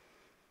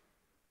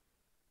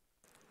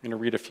 I'm going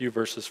to read a few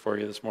verses for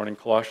you this morning.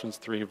 Colossians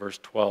 3, verse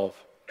 12.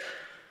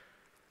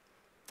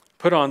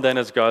 Put on then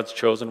as God's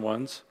chosen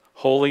ones,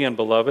 holy and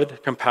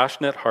beloved,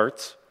 compassionate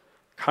hearts,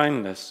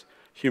 kindness,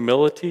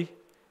 humility,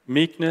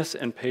 meekness,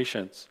 and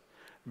patience,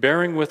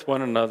 bearing with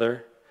one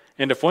another,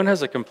 and if one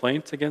has a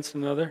complaint against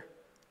another,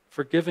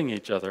 forgiving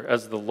each other,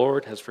 as the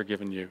Lord has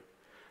forgiven you,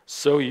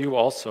 so you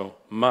also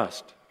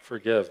must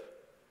forgive.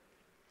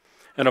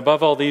 And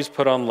above all these,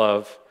 put on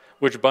love,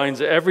 which binds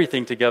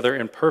everything together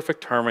in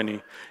perfect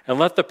harmony, and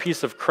let the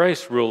peace of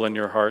Christ rule in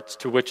your hearts,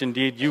 to which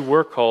indeed you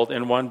were called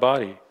in one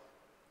body.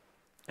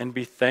 And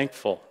be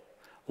thankful.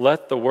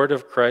 Let the word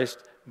of Christ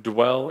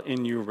dwell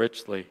in you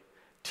richly,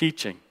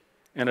 teaching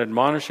and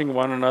admonishing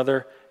one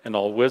another in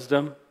all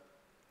wisdom,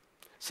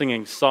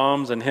 singing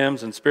psalms and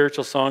hymns and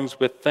spiritual songs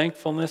with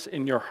thankfulness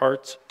in your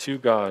hearts to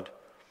God.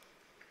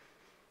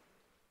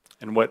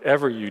 And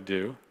whatever you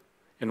do,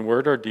 in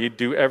word or deed,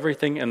 do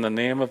everything in the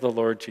name of the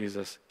Lord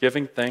Jesus,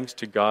 giving thanks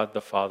to God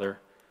the Father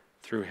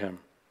through him,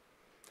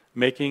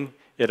 making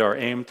it our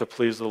aim to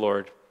please the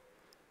Lord.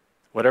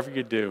 Whatever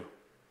you do,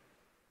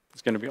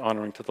 it's going to be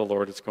honoring to the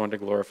Lord. It's going to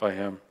glorify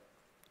him.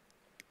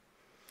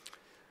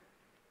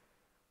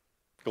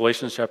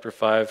 Galatians chapter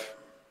 5,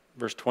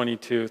 verse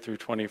 22 through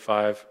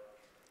 25,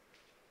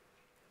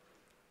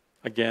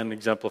 again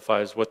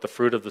exemplifies what the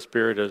fruit of the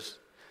Spirit is.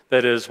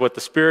 That is, what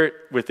the Spirit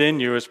within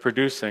you is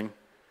producing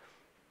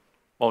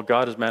while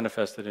God is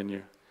manifested in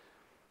you.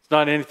 It's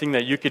not anything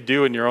that you could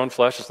do in your own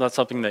flesh. It's not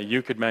something that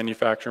you could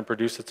manufacture and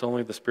produce. It's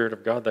only the Spirit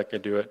of God that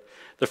could do it.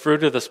 The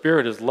fruit of the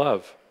Spirit is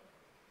love.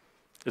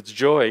 It's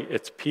joy.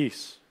 It's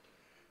peace.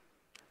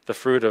 The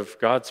fruit of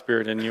God's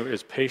Spirit in you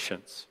is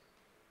patience.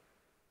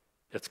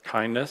 It's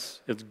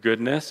kindness. It's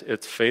goodness.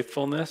 It's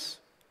faithfulness.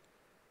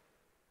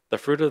 The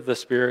fruit of the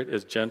Spirit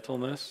is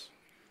gentleness.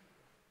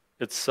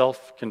 It's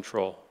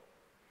self-control.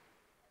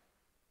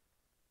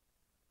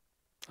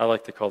 I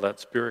like to call that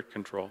spirit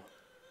control.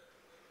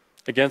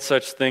 Against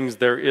such things,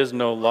 there is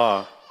no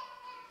law.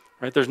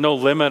 Right? There's no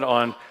limit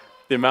on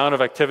the amount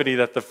of activity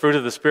that the fruit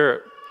of the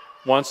Spirit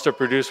wants to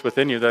produce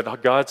within you,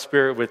 that God's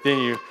Spirit within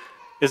you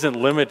isn't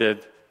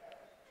limited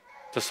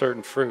to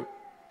certain fruit.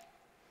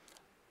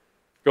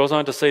 It goes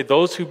on to say,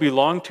 those who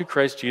belong to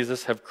Christ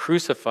Jesus have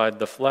crucified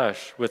the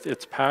flesh with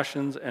its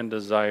passions and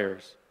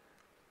desires.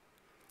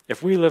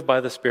 If we live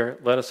by the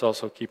Spirit, let us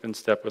also keep in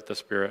step with the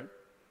Spirit.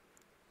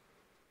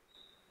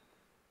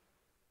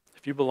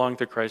 If you belong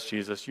to Christ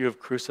Jesus, you have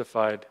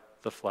crucified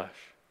the flesh.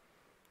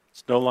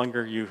 It's no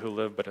longer you who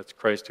live, but it's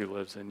Christ who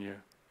lives in you.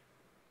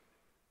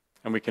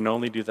 And we can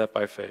only do that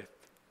by faith.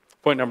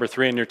 Point number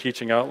 3 in your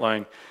teaching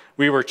outline,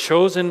 we were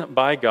chosen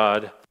by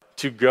God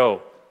to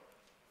go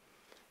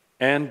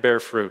and bear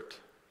fruit.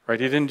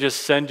 Right? He didn't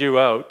just send you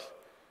out.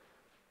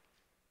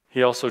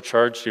 He also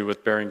charged you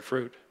with bearing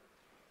fruit.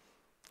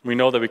 We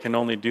know that we can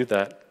only do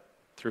that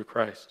through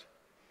Christ.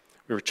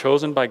 We were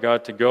chosen by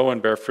God to go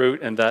and bear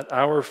fruit, and that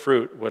our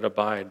fruit would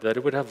abide, that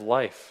it would have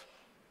life.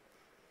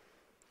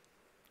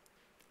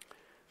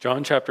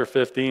 John chapter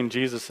 15,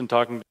 Jesus, in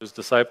talking to his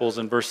disciples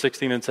in verse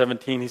 16 and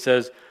 17, he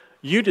says,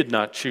 you did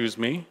not choose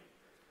me,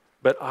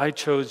 but I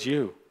chose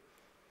you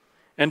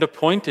and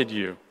appointed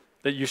you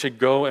that you should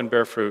go and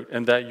bear fruit,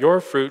 and that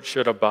your fruit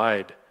should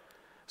abide,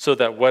 so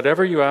that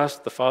whatever you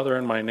ask the Father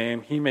in my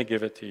name, he may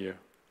give it to you.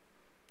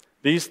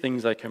 These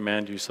things I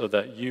command you, so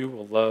that you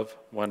will love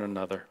one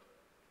another.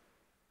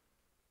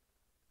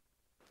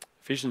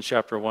 Ephesians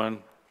chapter 1,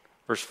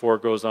 verse 4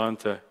 goes on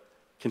to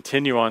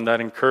continue on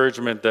that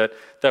encouragement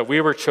that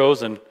we were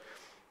chosen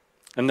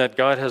and that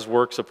God has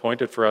works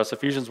appointed for us.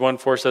 Ephesians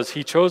 1:4 says,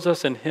 he chose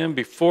us in him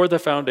before the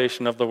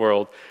foundation of the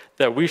world,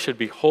 that we should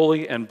be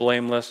holy and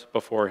blameless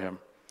before him.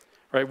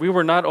 Right? We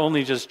were not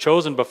only just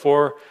chosen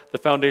before the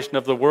foundation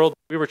of the world,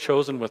 we were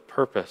chosen with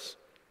purpose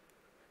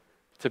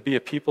to be a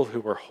people who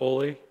were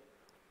holy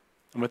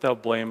and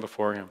without blame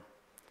before him.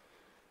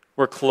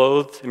 We're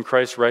clothed in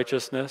Christ's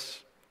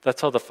righteousness.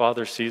 That's how the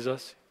Father sees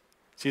us.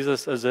 He sees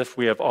us as if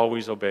we have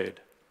always obeyed.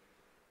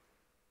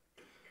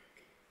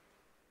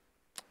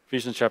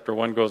 Ephesians chapter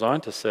 1 goes on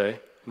to say,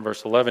 in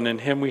verse 11, in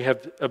him we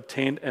have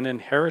obtained an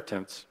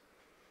inheritance.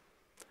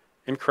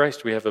 In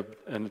Christ we have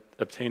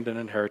obtained an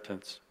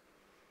inheritance.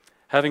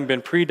 Having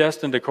been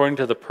predestined according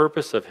to the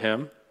purpose of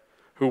him,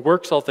 who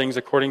works all things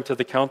according to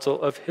the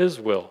counsel of his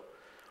will,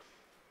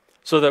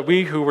 so that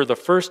we who were the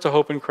first to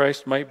hope in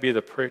Christ might be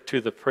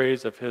to the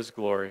praise of his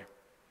glory.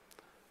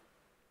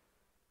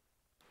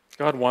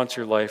 God wants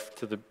your life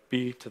to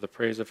be to the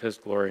praise of his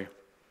glory.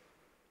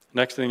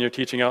 Next in your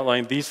teaching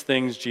outline, these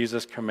things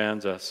Jesus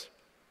commands us.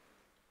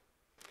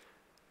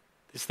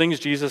 These things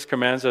Jesus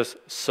commands us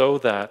so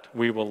that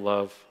we will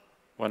love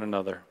one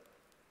another.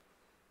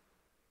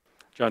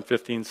 John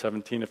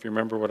 15:17, if you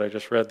remember what I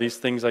just read, these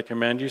things I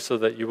command you so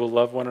that you will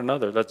love one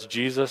another. That's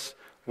Jesus'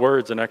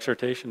 words and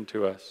exhortation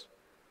to us.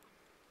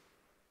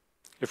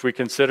 If we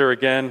consider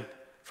again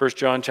 1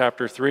 John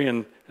chapter 3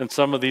 and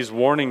some of these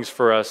warnings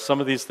for us, some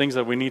of these things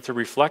that we need to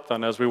reflect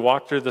on as we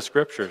walk through the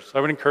scriptures,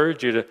 I would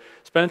encourage you to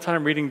spend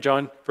time reading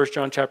 1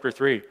 John chapter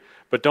 3.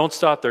 But don't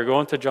stop there.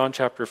 Go into John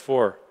chapter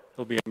 4.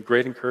 It'll be a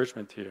great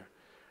encouragement to you.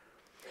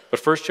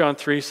 But 1 John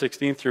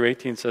 3:16 through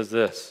 18 says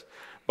this,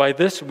 by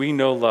this we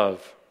know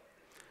love,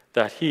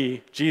 that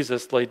he,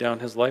 Jesus, laid down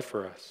his life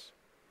for us.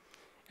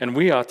 And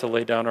we ought to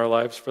lay down our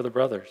lives for the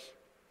brothers.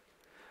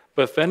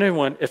 But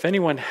if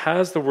anyone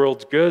has the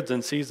world's goods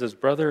and sees his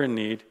brother in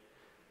need,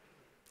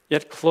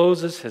 yet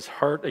closes his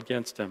heart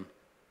against him,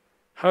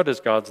 how does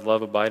God's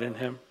love abide in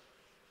him?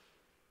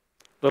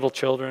 Little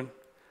children,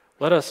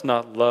 let us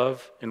not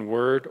love in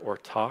word or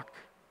talk,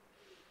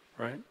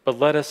 right? But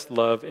let us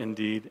love in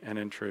deed and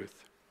in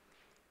truth.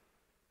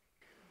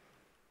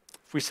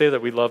 If we say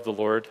that we love the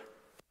Lord,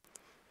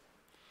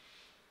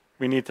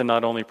 we need to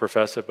not only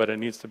profess it, but it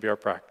needs to be our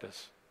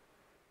practice.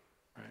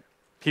 Right?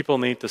 People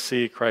need to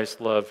see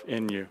Christ's love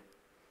in you.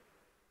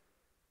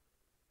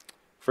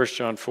 1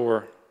 John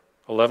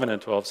 4:11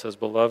 and 12 says,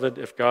 beloved,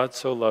 if God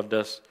so loved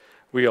us,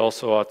 we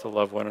also ought to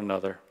love one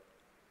another.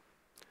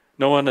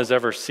 No one has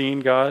ever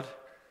seen God.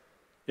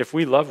 If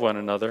we love one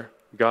another,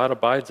 God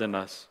abides in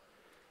us,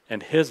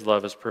 and his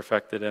love is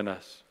perfected in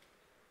us.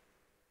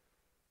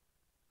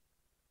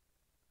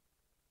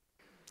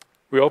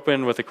 We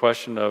open with a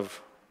question of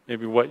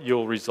maybe what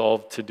you'll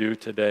resolve to do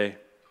today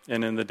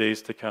and in the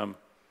days to come,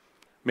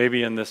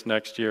 maybe in this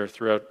next year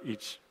throughout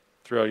each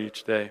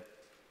day.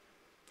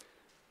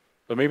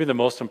 But maybe the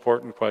most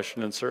important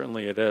question, and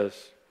certainly it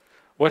is,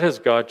 what has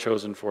God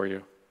chosen for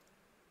you?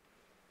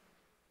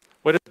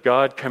 What has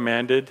God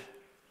commanded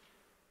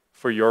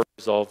for your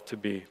resolve to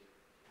be?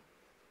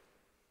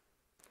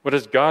 What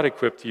has God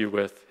equipped you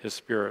with his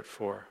Spirit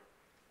for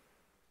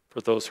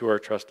those who are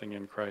trusting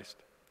in Christ?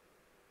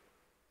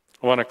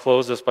 I want to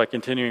close this by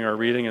continuing our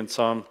reading in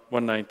Psalm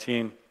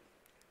 119.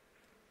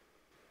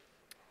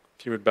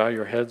 If you would bow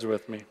your heads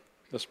with me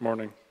this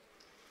morning.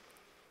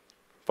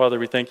 Father,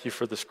 we thank you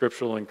for the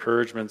scriptural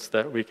encouragements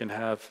that we can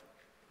have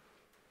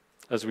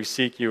as we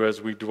seek you,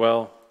 as we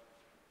dwell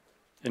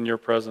in your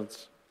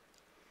presence.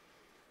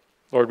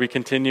 Lord, we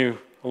continue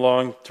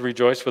along to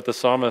rejoice with the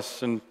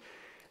psalmist and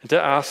to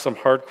ask some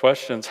hard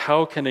questions.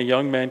 How can a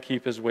young man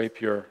keep his way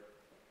pure?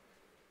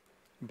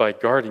 By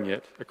guarding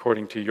it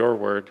according to your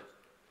word.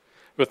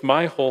 With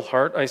my whole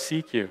heart I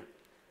seek you.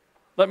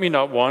 Let me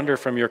not wander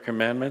from your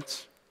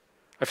commandments.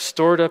 I've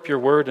stored up your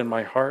word in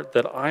my heart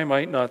that I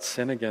might not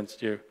sin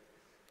against you.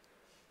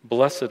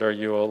 Blessed are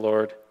you, O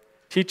Lord.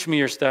 Teach me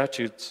your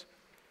statutes.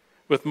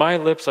 With my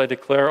lips I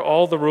declare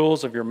all the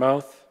rules of your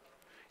mouth.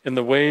 In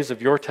the ways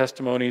of your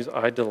testimonies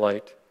I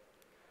delight,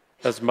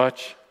 as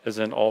much as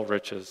in all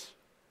riches.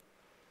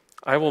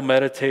 I will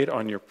meditate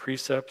on your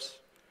precepts.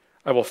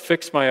 I will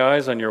fix my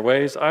eyes on your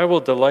ways. I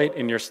will delight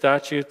in your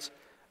statutes.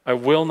 I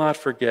will not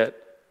forget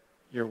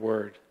your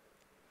word.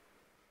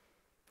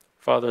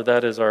 Father,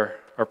 that is our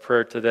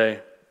prayer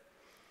today.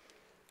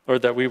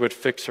 Lord, that we would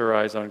fix our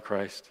eyes on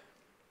Christ.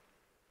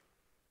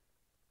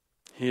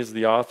 He is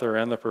the author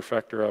and the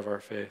perfecter of our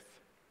faith.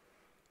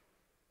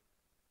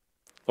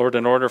 Lord,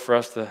 in order for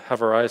us to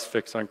have our eyes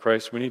fixed on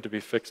Christ, we need to be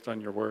fixed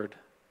on your word.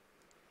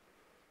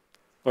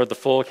 Lord, the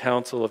full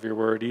counsel of your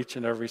word, each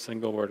and every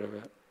single word of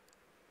it.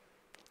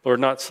 Lord,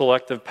 not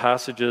selective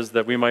passages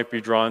that we might be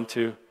drawn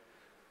to,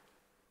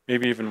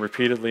 maybe even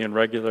repeatedly and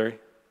regularly,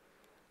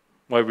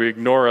 while we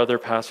ignore other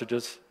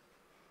passages.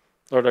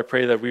 Lord, I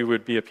pray that we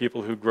would be a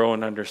people who grow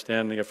in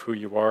understanding of who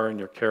you are and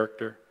your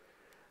character,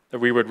 that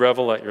we would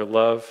revel at your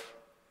love.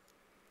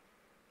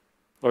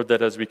 Lord,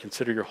 that as we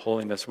consider your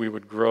holiness, we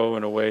would grow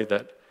in a way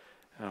that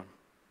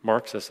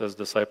marks us as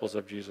disciples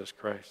of Jesus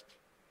Christ.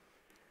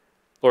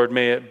 Lord,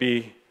 may it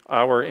be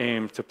our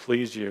aim to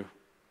please you.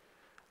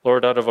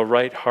 Lord, out of a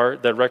right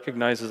heart that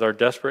recognizes our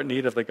desperate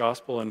need of the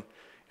gospel, and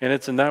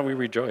it's in that we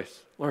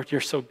rejoice. Lord,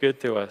 you're so good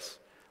to us.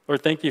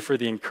 Lord, thank you for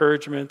the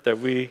encouragement that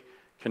we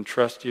can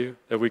trust you,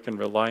 that we can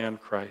rely on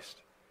Christ.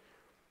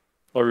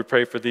 Lord, we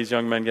pray for these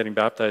young men getting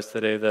baptized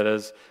today, that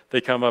as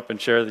they come up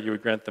and share, that you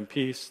would grant them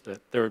peace,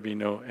 that there would be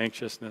no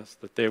anxiousness,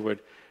 that they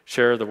would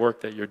share the work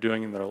that you're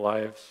doing in their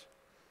lives.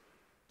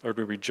 Lord,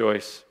 we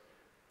rejoice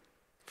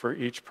for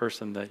each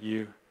person that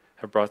you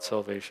have brought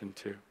salvation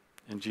to.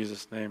 In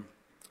Jesus' name,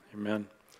 amen.